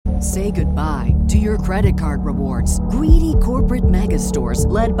Say goodbye to your credit card rewards. Greedy corporate mega stores,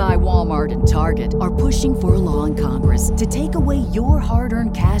 led by Walmart and Target, are pushing for a law in Congress to take away your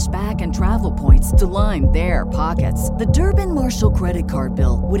hard-earned cash back and travel points to line their pockets. The Durbin-Marshall credit card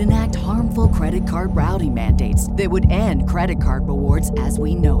bill would enact harmful credit card routing mandates that would end credit card rewards as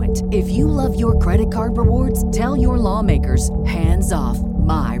we know it. If you love your credit card rewards, tell your lawmakers, hands off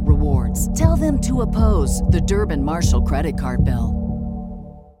my rewards. Tell them to oppose the Durbin-Marshall credit card bill.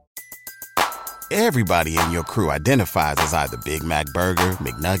 Everybody in your crew identifies as either Big Mac Burger,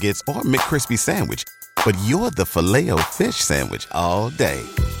 McNuggets, or McCrispy Sandwich. But you're the Filet-O-Fish Sandwich all day.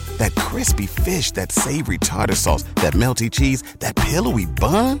 That crispy fish, that savory tartar sauce, that melty cheese, that pillowy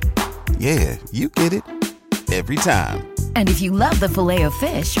bun. Yeah, you get it. Every time. And if you love the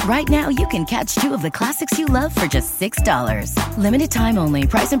Filet-O-Fish, right now you can catch two of the classics you love for just $6. Limited time only.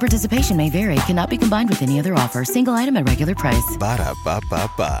 Price and participation may vary. Cannot be combined with any other offer. Single item at regular price.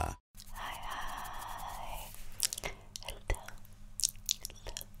 Ba-da-ba-ba-ba.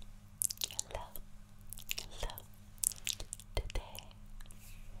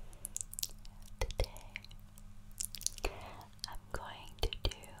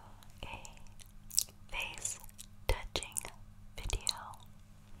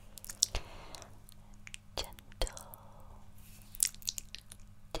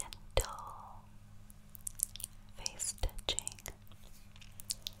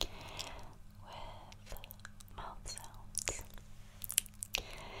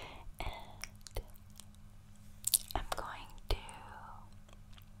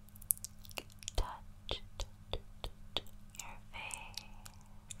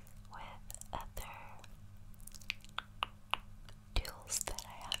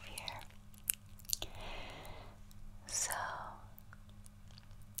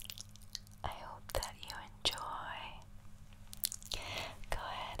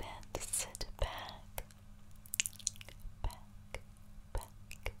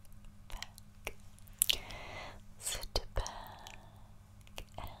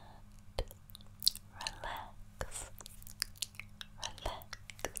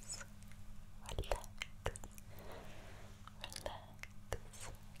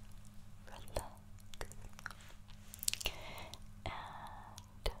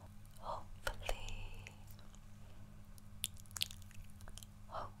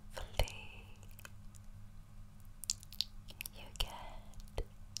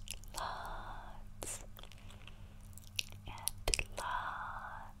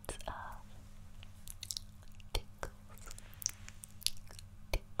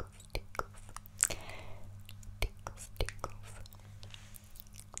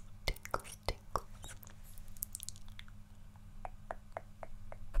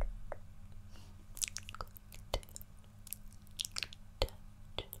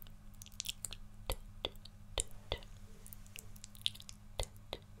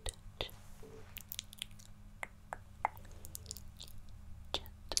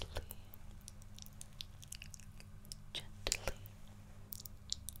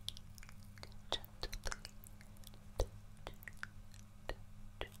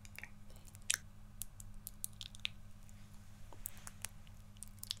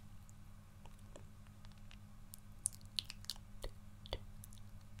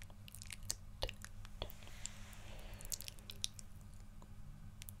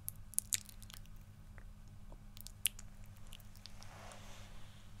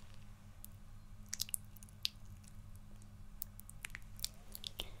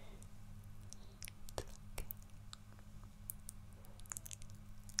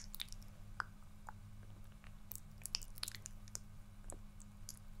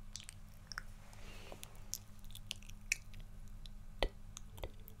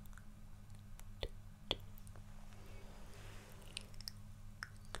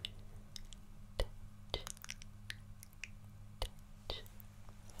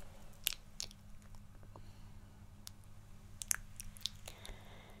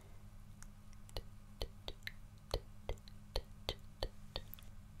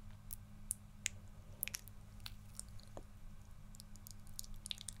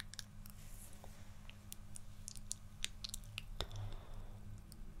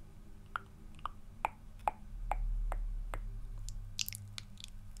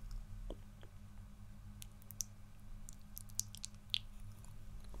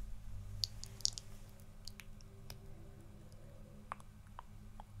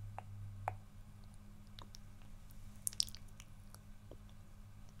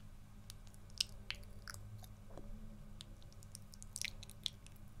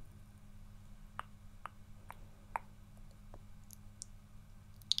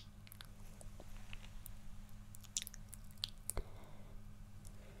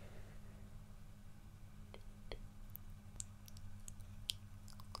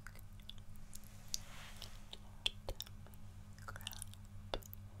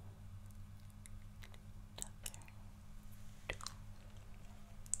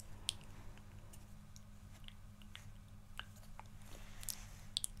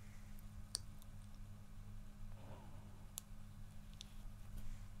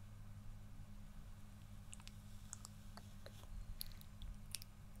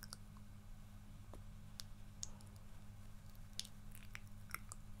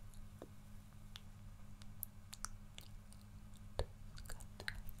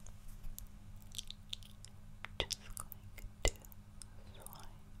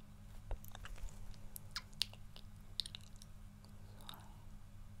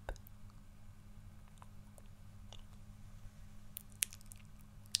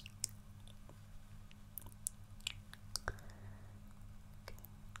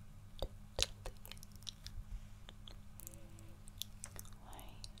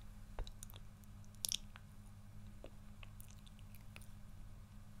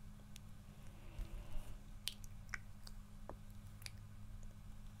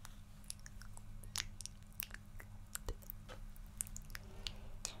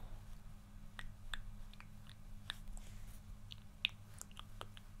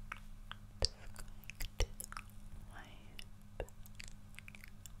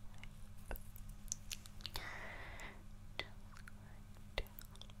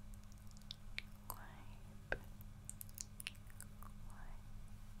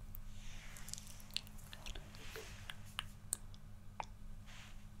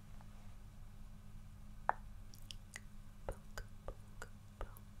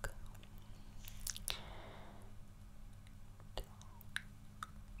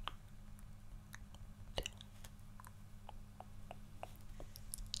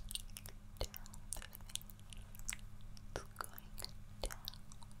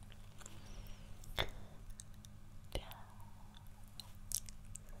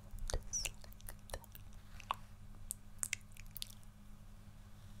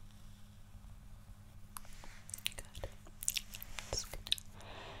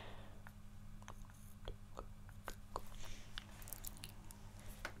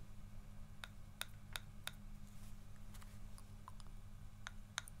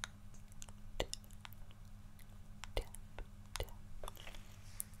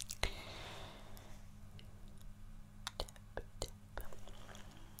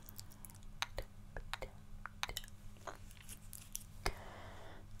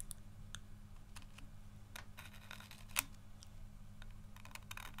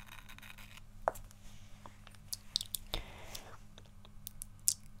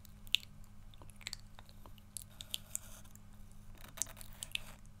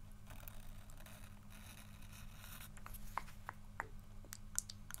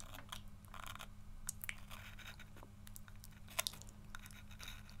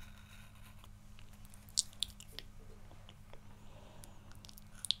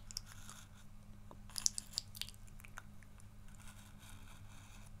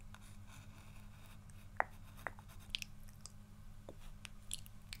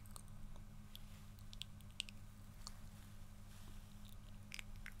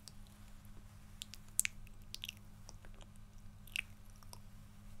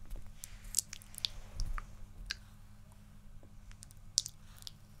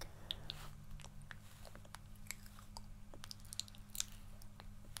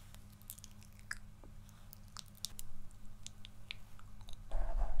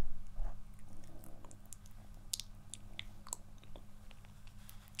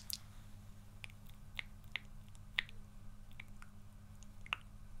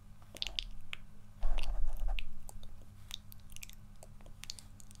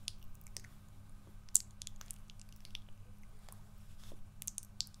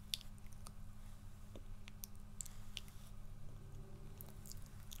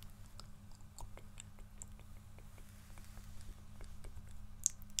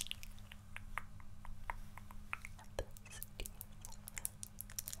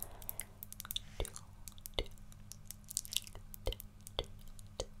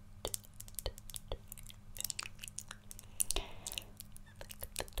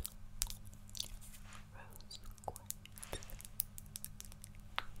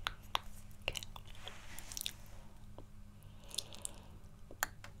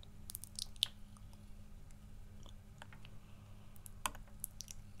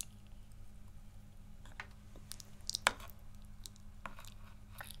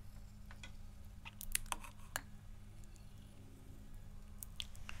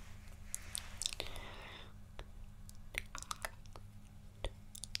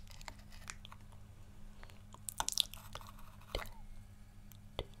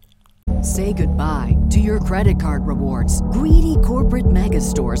 Say goodbye to your credit card rewards. Greedy corporate mega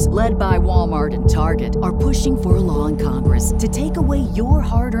stores, led by Walmart and Target, are pushing for a law in Congress to take away your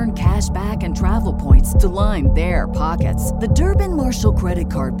hard-earned cash back and travel points to line their pockets. The Durbin-Marshall credit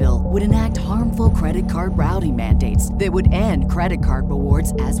card bill would enact harmful credit card routing mandates that would end credit card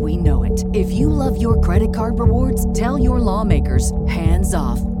rewards as we know it. If you love your credit card rewards, tell your lawmakers, hands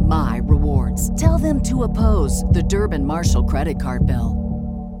off my rewards. Tell them to oppose the Durbin-Marshall credit card bill.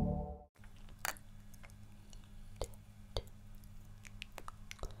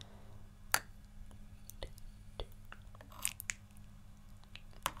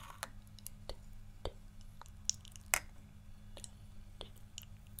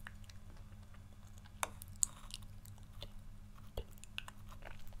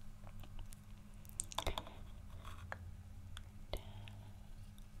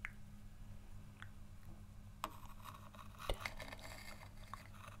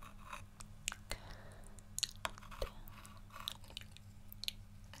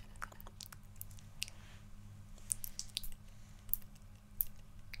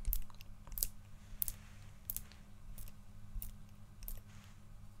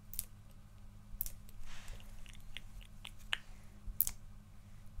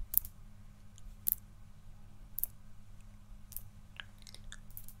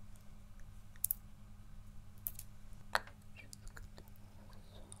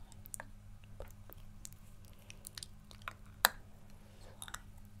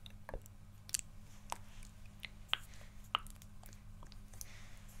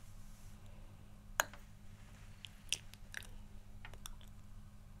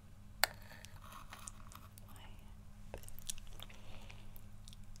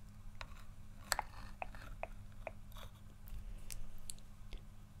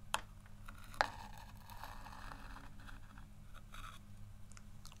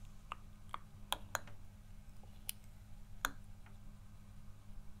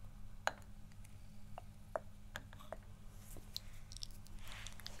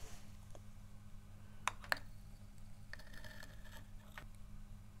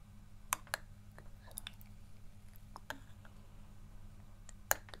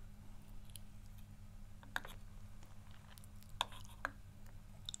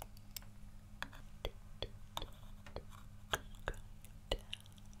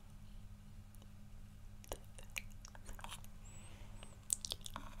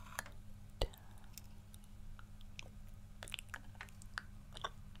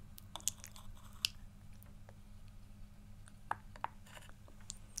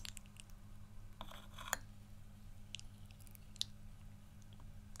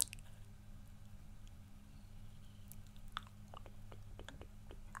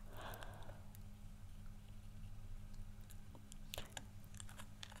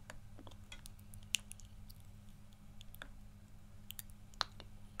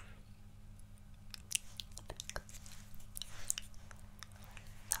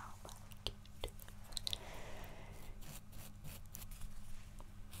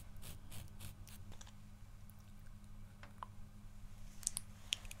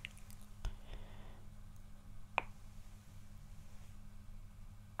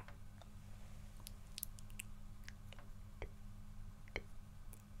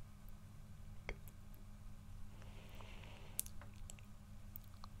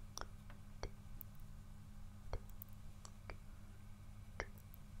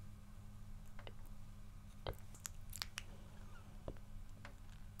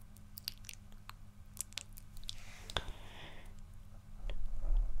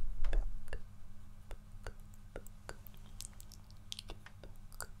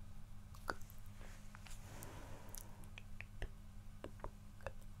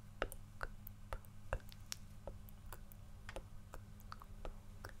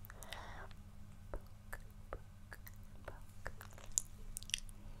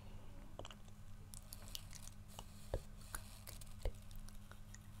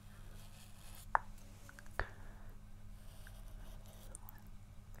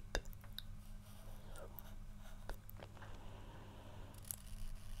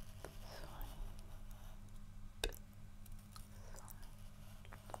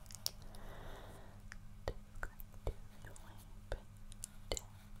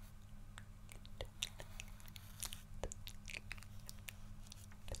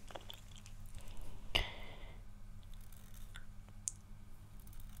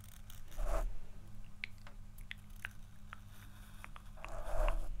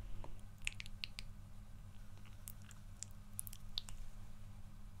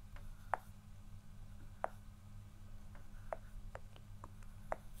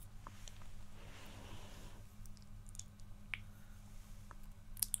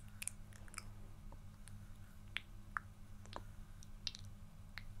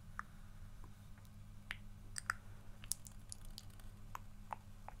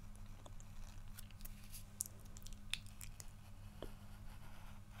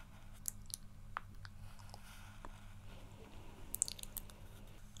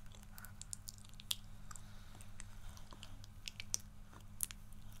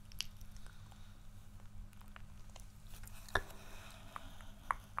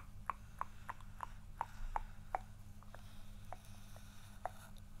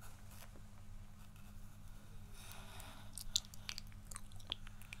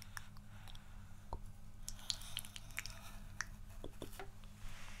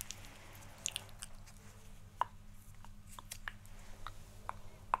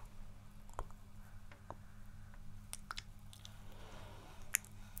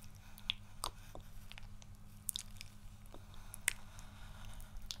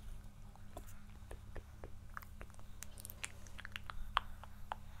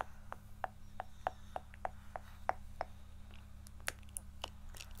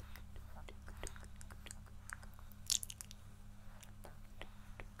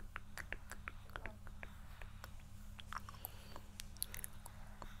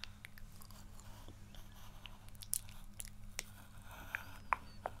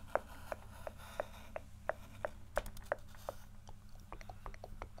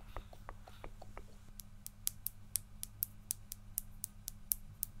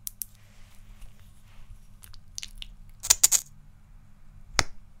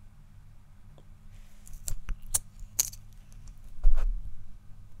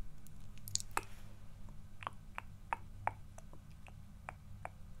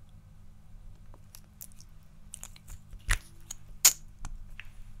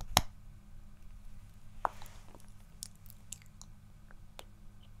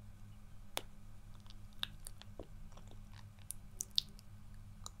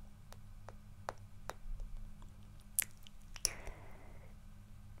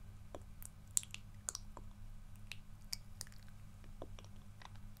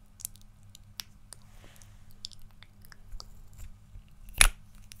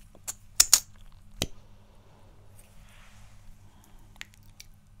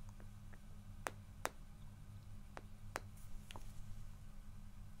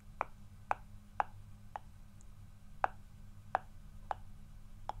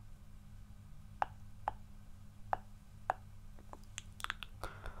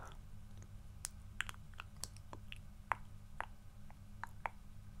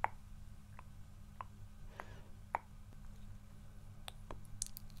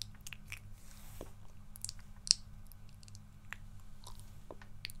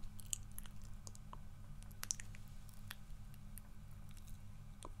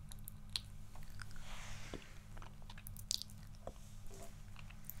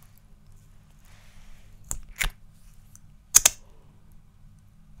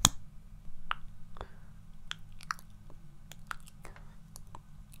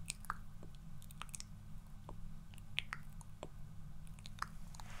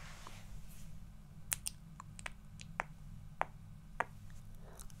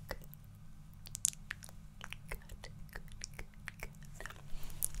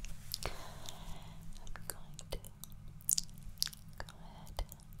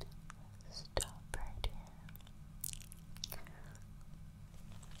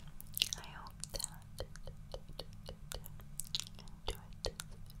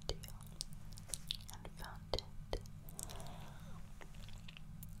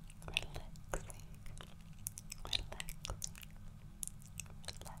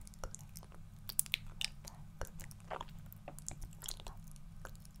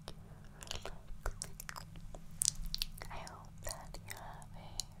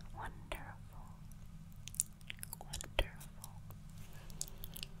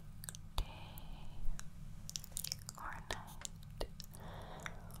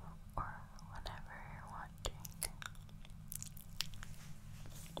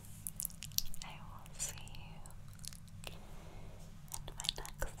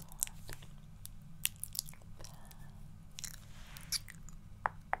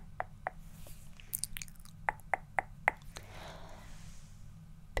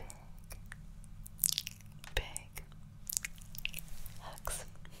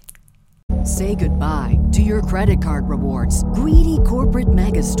 say goodbye to your credit card rewards. Greedy corporate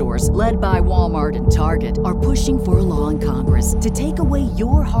mega stores, led by Walmart and Target, are pushing for a law in Congress to take away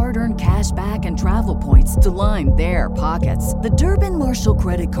your hard-earned cash back and travel points to line their pockets. The Durbin-Marshall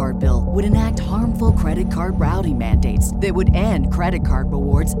credit card bill would enact harmful credit card routing mandates that would end credit card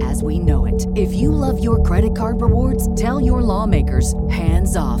rewards as we know it. If you love your credit card rewards, tell your lawmakers,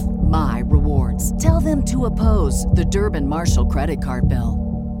 hands off my rewards. Tell them to oppose the Durbin-Marshall credit card bill.